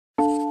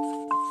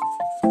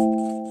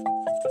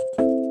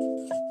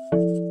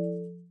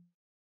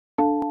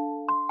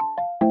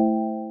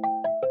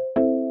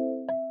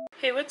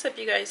What's up,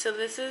 you guys? So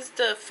this is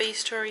the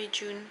FaceTory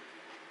June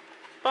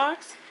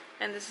box,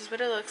 and this is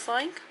what it looks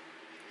like.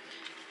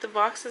 The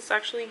box is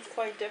actually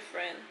quite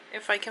different.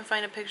 If I can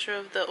find a picture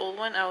of the old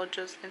one, I will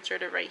just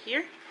insert it right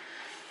here.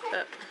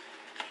 But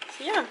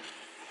so yeah,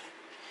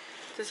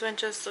 this one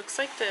just looks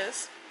like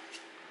this,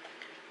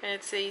 and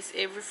it says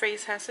every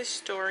phrase has a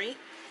story.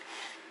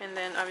 And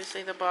then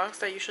obviously the box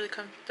that usually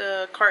comes,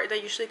 the card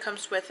that usually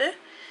comes with it,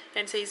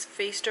 and it says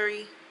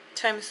FaceTory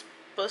times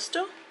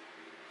Busto.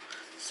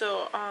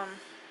 So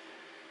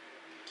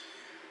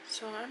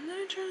I'm not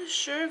entirely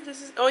sure if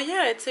this is, oh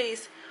yeah, it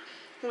says,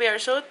 we are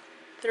so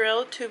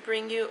thrilled to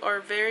bring you our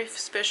very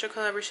special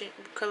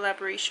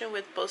collaboration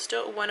with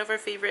Busto, one of our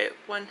favorite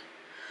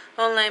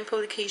online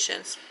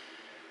publications.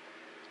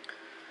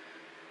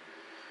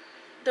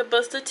 The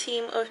Busto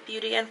team of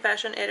beauty and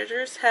fashion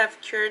editors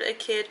have cured a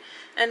kit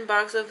and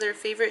box of their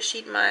favorite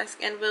sheet mask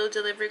and will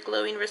deliver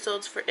glowing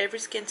results for every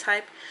skin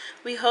type.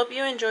 We hope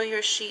you enjoy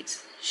your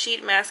sheet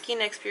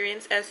masking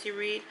experience as you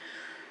read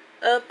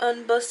up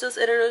on Busto's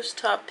editors'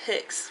 top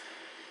picks.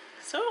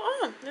 So,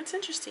 oh, that's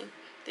interesting.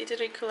 They did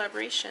a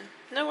collaboration.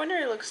 No wonder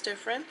it looks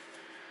different.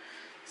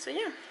 So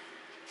yeah.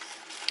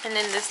 And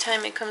then this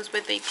time it comes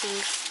with a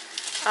pink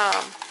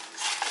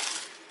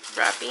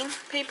wrapping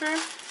paper.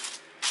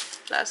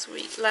 Last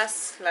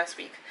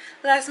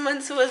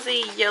month was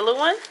a yellow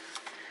one.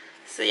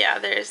 So yeah,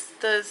 there's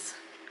this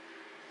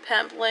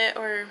pamphlet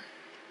or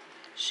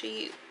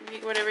sheet,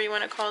 whatever you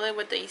want to call it,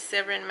 with the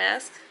 7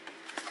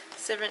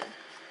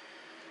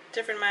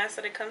 different masks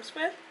that it comes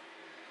with.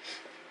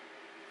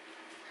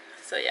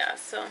 So yeah,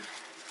 so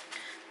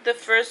the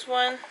first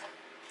one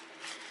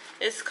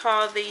is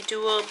called the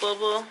Dual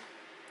Bubble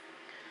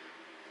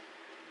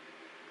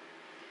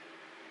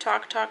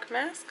Talk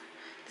Mask.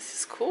 This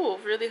is cool,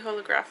 really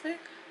holographic.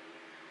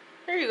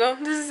 There you go.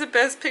 This is the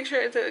best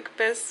picture, the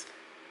best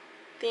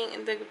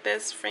thing, the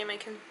best frame I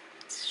can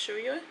show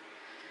you.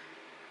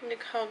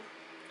 Look how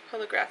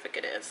holographic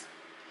it is.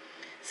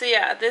 So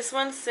yeah, this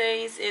one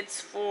says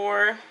it's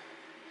for,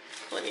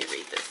 let me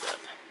read this up.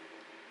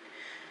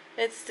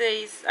 It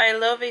says, I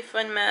love a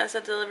fun mask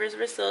that delivers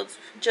results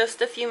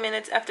just a few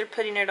minutes after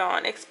putting it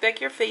on. Expect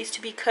your face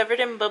to be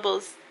covered in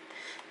bubbles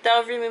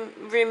that will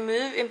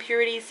remove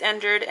impurities and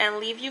dirt and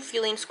leave you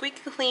feeling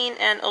squeaky clean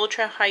and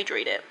ultra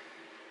hydrated.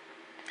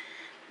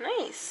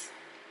 Nice.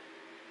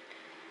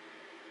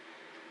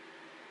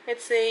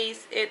 It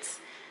says it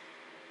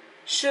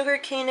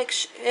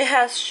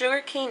has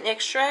sugarcane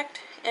extract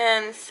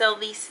and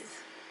salicylic.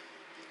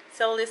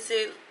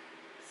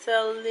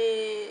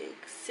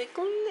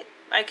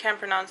 I can't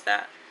pronounce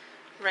that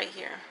right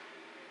here.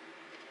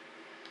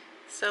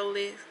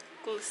 Salicylic.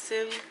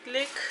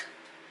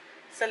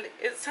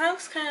 It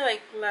sounds kind of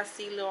like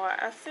lactic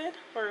acid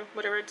or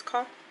whatever it's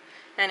called.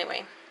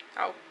 Anyway,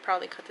 I'll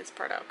probably cut this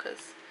part out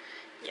because,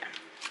 yeah.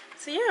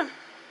 So yeah.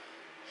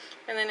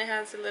 And then it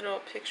has the little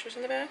pictures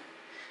in the back.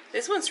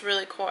 This one's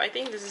really cool. I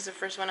think this is the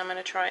first one I'm going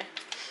to try.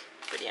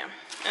 But yeah.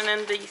 And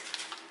then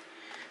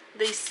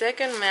the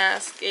second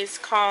mask is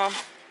called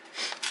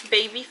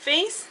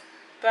Babyface.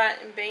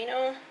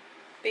 Bano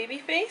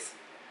Babyface.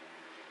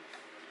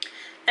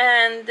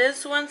 And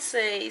this one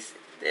says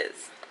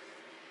this.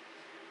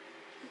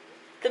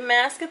 The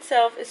mask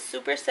itself is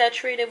super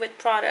saturated with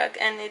product,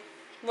 and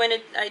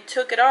when I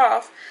took it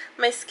off,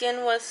 my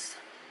skin was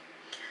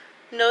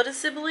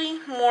noticeably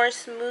more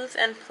smooth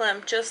and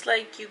plump, just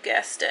like you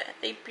guessed it.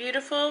 A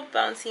beautiful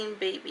bouncing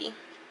baby.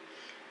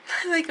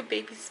 Like a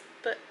baby's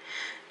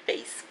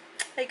face,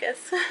 I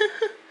guess.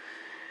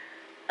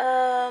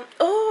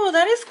 Oh,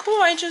 that is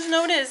cool. I just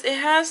noticed it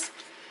has,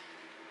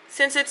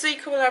 since it's a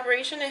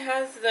collaboration, it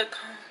has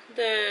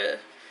the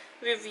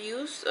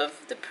reviews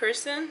of the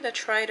person that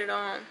tried it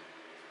on.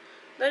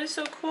 That is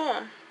so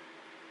cool.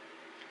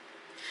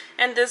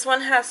 And this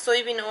one has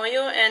soybean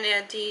oil and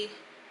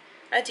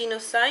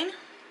adenosine,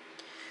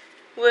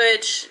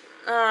 which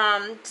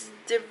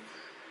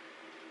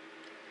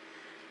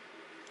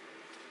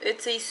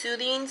it's a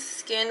soothing,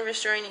 skin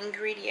restoring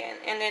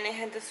ingredient. And then it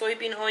had the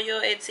soybean oil.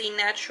 It's a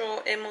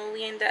natural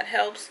emollient that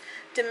helps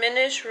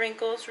diminish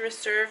wrinkles,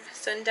 reverse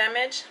sun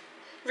damage,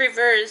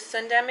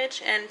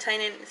 and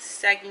tighten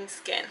sagging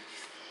skin.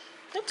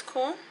 That's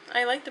cool.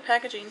 I like the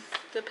packaging,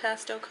 the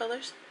pastel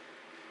colors.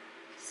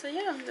 So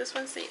yeah, this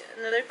one's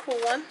another cool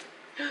one.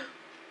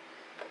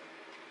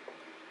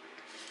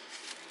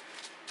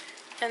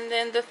 And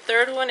then the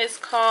third one is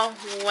called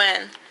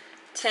When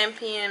 10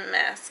 p.m.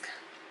 mask.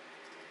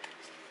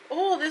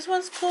 Oh, this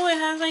one's cool. It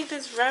has like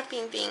this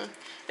wrapping thing.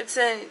 It's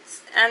an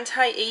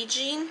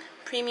anti-aging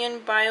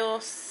premium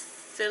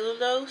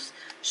biocellulose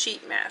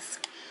sheet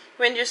mask.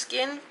 When your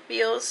skin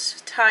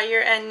feels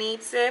tired and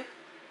needs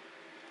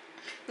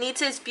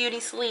its beauty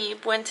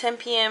sleep, When 10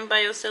 p.m.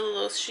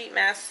 biocellulose sheet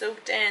mask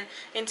soaked in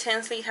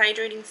intensely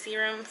hydrating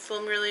serum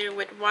formulated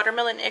with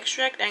watermelon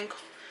extract and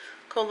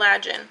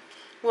collagen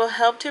will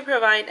help to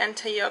provide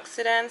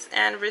antioxidants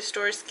and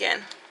restore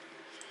skin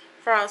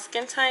for all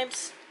skin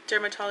types,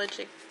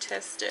 dermatologic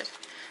tested.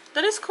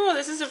 That is cool.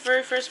 This is the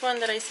very first one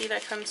that I see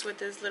that comes with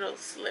this little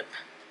slip.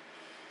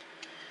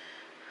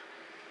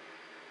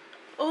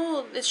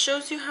 Oh, it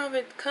shows you how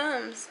it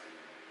comes.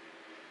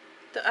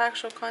 The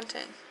actual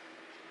content.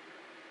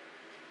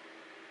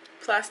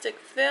 Plastic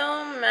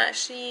film, matte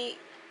sheet,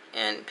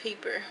 and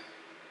paper.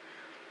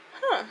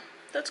 Huh,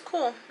 that's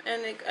cool.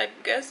 And I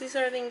guess these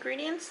are the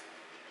ingredients.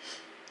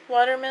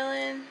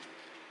 Watermelon,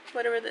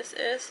 whatever this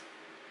is.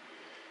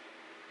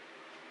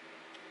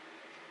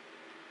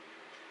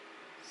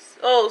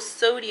 Oh,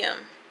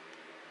 sodium.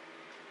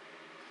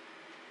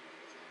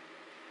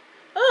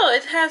 Oh,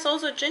 it has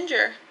also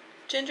ginger.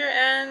 Ginger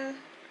and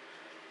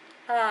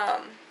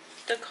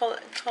the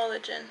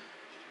collagen.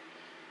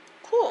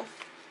 Cool.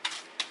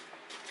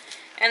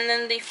 And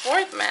then the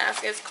fourth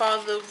mask is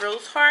called the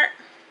Rose Heart.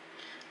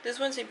 This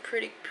one's a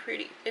pretty,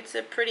 it's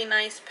a pretty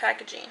nice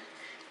packaging.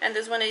 And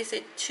this one is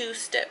a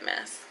 2-step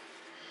mask.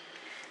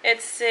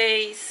 It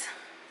says,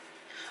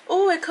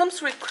 oh, it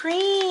comes with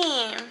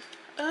cream.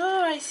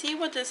 Oh, I see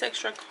what this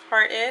extra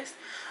heart is.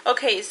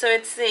 Okay, so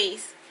it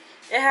says,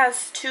 it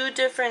has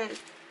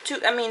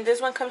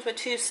this one comes with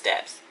 2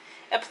 steps.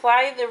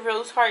 Apply the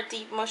Rose Heart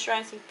Deep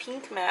Moisturizing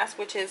Pink Mask,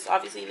 which is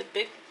obviously the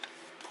big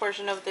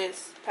portion of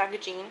this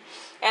packaging.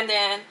 And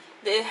then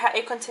the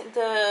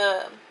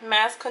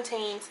mask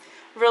contains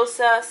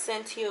Rosa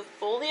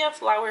centifolia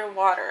flower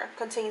water.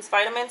 Contains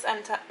vitamins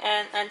and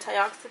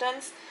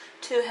antioxidants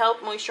to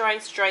help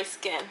moisturize dry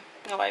skin.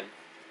 Oh,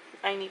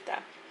 I need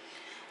that.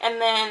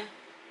 And then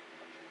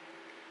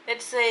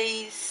it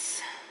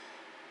says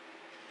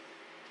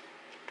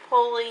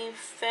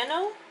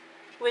polyphenol,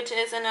 which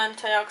is an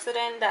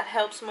antioxidant that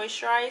helps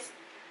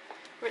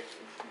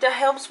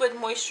with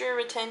moisture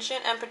retention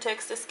and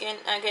protects the skin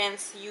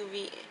against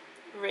UV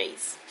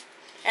rays.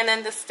 And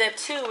then the step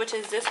 2, which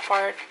is this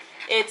part,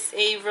 it's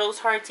a Rose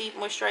Heart Deep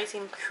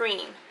Moisturizing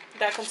Cream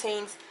that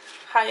contains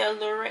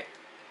hyaluronic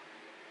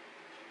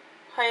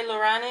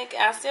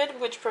acid,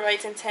 which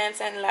provides intense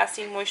and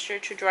lasting moisture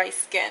to dry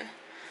skin.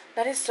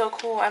 That is so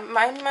cool. I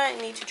might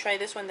need to try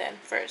this one then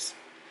first.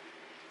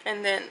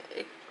 And then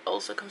it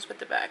also comes with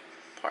the back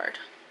part,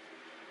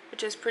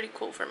 which is pretty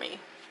cool for me,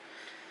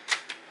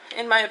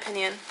 in my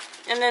opinion.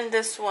 And then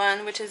this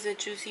one, which is a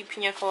Juicy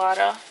Pina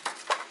Colada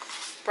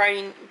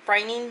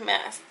brightening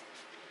mask.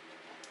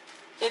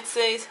 It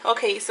says,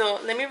 okay, so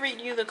let me read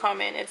you the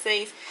comment. It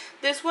says,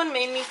 this one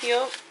made me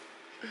feel,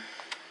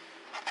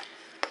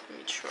 let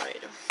me try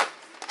to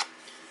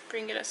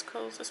bring it as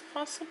close as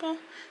possible.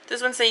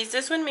 This one says,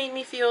 this one made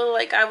me feel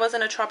like I was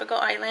on a tropical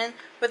island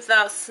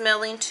without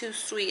smelling too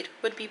sweet.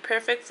 Would be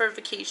perfect for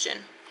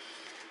vacation.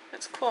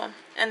 That's cool.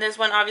 And this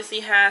one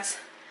obviously has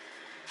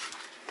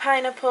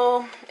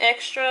pineapple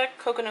extract,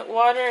 coconut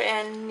water,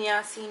 and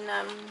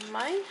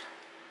niacinamide.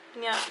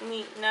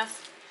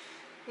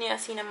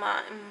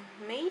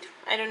 Niacinamide.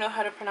 I don't know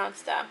how to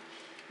pronounce that.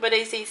 But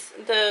it says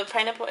the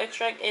pineapple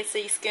extract is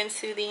a skin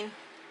soothing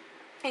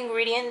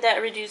ingredient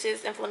that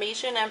reduces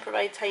inflammation and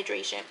provides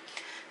hydration.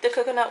 The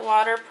coconut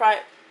water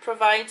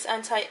provides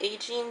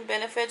anti-aging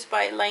benefits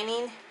by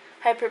lightening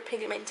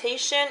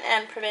hyperpigmentation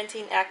and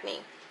preventing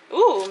acne.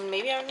 Ooh,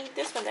 maybe I'll need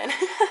this one then.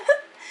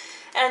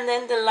 And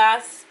then the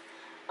last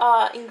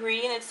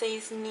ingredient, it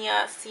says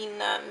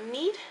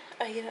niacinamide.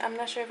 I'm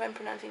not sure if I'm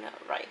pronouncing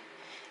that right.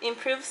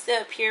 Improves the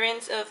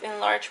appearance of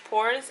enlarged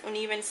pores,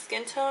 uneven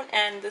skin tone,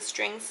 and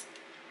strengthens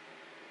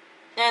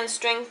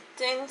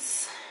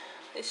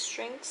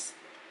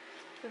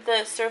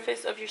the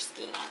surface of your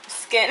skin.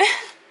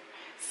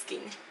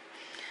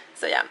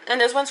 So yeah, and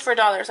this one's for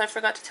 $. I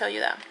forgot to tell you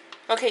that.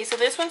 Okay, so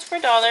this one's for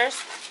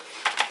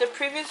 $. The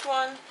previous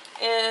one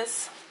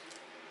is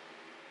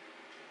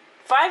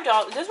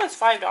 $5. This one's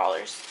 $5.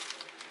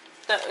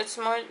 It's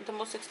the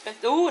most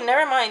expensive. Ooh,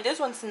 never mind. This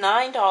one's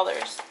 $9.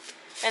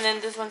 And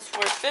then this one's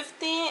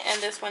 $4.50, and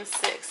this one's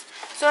 $6.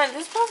 So in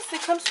this box,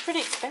 it comes pretty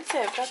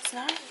expensive. That's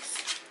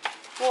nice.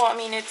 Well, I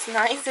mean, it's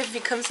nice if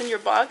it comes in your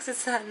box.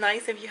 It's not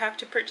nice if you have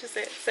to purchase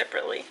it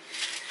separately.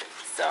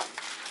 So,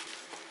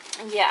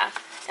 yeah.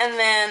 And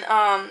then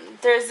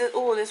there's this.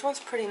 Oh, this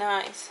one's pretty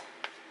nice.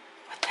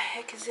 What the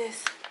heck is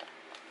this?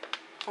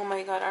 Oh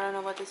my god, I don't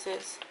know what this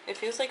is. It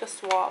feels like a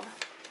swab.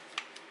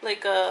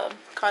 Like a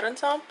cotton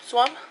swab.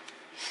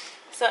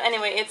 So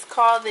anyway, it's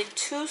called the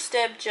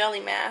 2-step jelly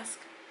mask.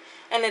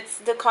 And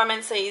the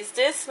comment says,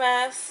 this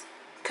mask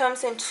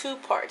comes in 2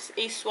 parts.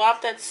 A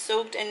swab that's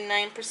soaked in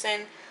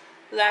 9%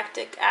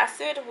 lactic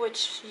acid,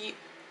 which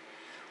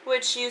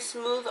you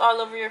smooth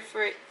all over your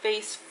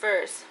face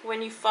first.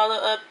 When you follow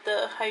up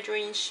the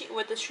hydrating sheet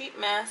with the sheet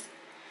mask,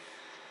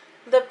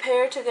 the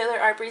pair together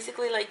are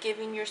basically like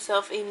giving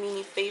yourself a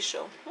mini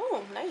facial.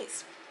 Oh,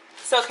 nice.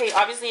 So, okay,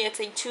 obviously it's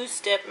a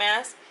 2-step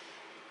mask.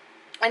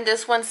 And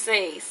this one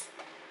says,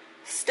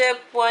 step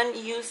 1,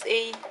 use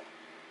a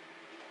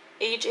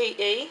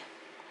HAA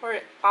or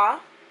A,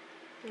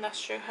 I'm not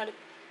sure how to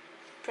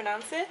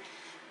pronounce it,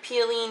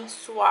 peeling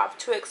swab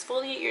to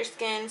exfoliate your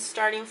skin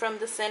starting from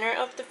the center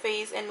of the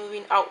face and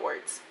moving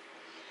outwards.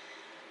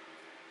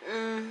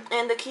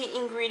 And the key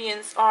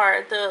ingredients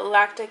are the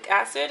lactic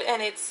acid,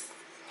 and it's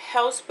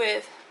helps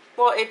with,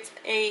 well, it's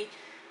a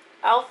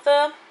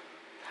alpha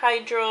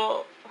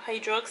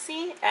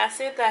hydroxy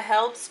acid that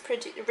helps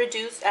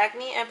reduce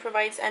acne and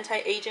provides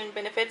anti-aging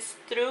benefits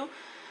through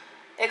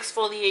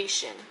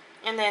exfoliation.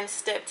 And then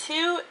step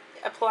 2,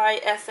 apply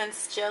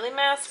essence jelly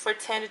mask for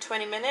 10 to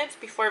 20 minutes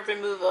before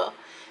removal.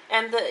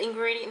 And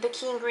the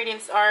key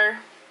ingredients are,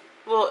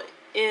 the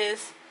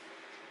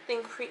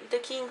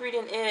key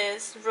ingredient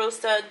is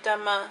Rosa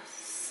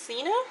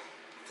Damascena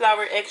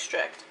flower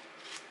extract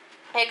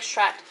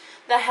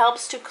that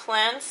helps to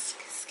cleanse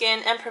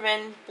skin and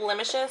prevent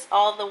blemishes,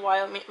 all the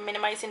while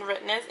minimizing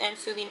redness and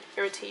soothing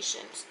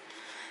irritations.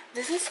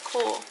 This is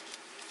cool.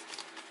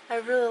 I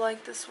really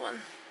like this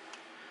one.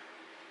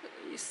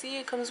 You see,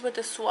 it comes with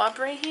the swab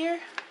right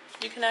here.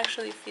 You can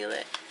actually feel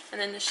it.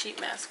 And then the sheet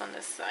mask on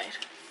this side.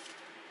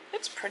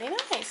 It's pretty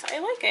nice. I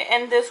like it.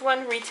 And this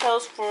one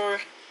retails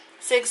for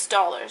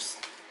 $6.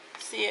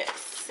 See it?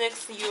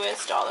 $6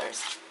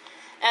 US.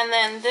 And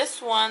then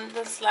this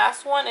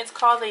last one, it's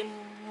called a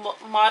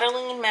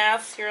modeling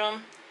mask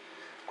serum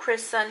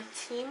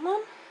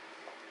chrysanthemum.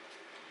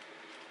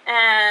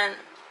 And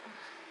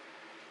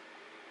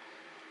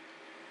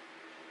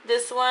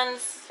this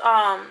one's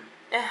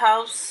it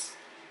helps.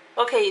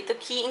 Okay, the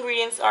key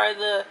ingredients are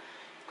the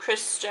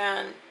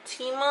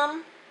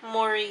chrysanthemum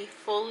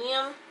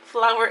morifolium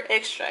flower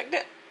extract.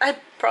 I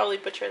probably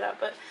butchered that,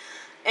 but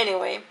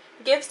anyway,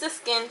 gives the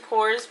skin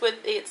pores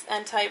with its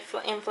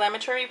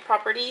anti-inflammatory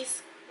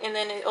properties. And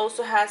then it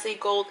also has a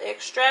gold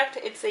extract.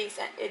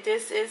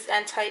 This is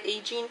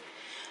anti-aging,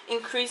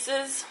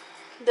 increases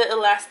the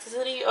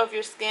elasticity of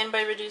your skin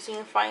by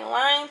reducing fine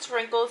lines,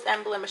 wrinkles,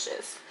 and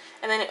blemishes.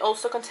 And then it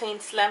also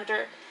contains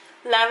lavender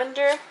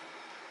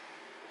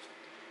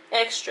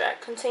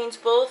extract. Contains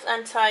both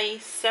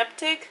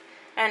antiseptic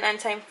and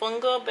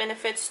antifungal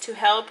benefits to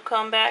help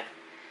combat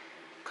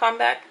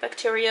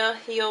bacteria,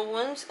 heal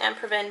wounds, and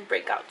prevent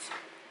breakouts.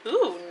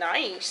 Ooh,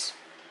 nice.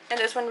 And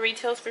this one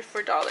retails for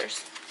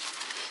 $4.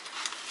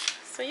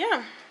 So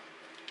yeah,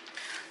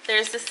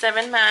 there's the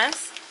 7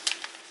 masks.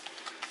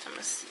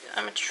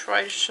 I'm gonna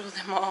try to show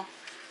them all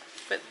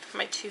with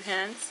my 2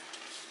 hands.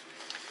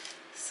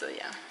 So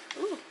yeah.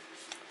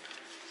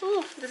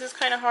 Ooh, this is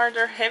kind of hard.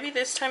 They're heavy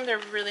this time. They're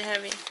really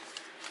heavy.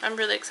 I'm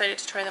really excited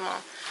to try them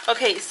all.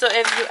 Okay, so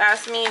if you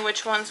ask me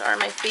which ones are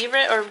my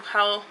favorite or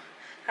how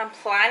I'm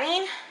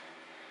planning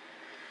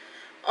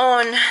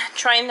on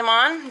trying them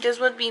on, this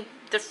would be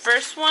the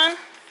first one,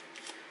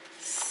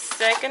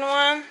 second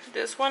one,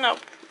 this one. I'll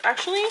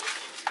actually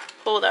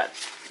hold that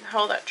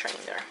train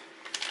there.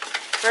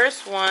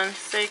 First one,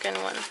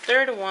 second one,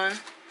 third one,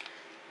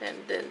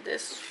 and then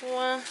this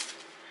one,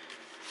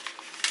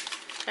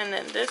 and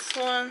then this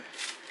one,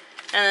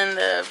 and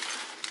then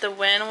the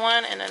wen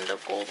one, and then the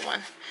gold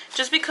one.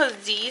 Just because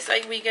these,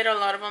 we get a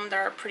lot of them that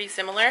are pretty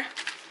similar.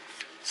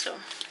 So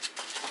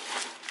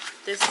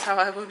this is how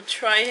I would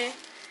try it.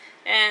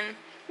 And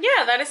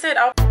yeah, that is it.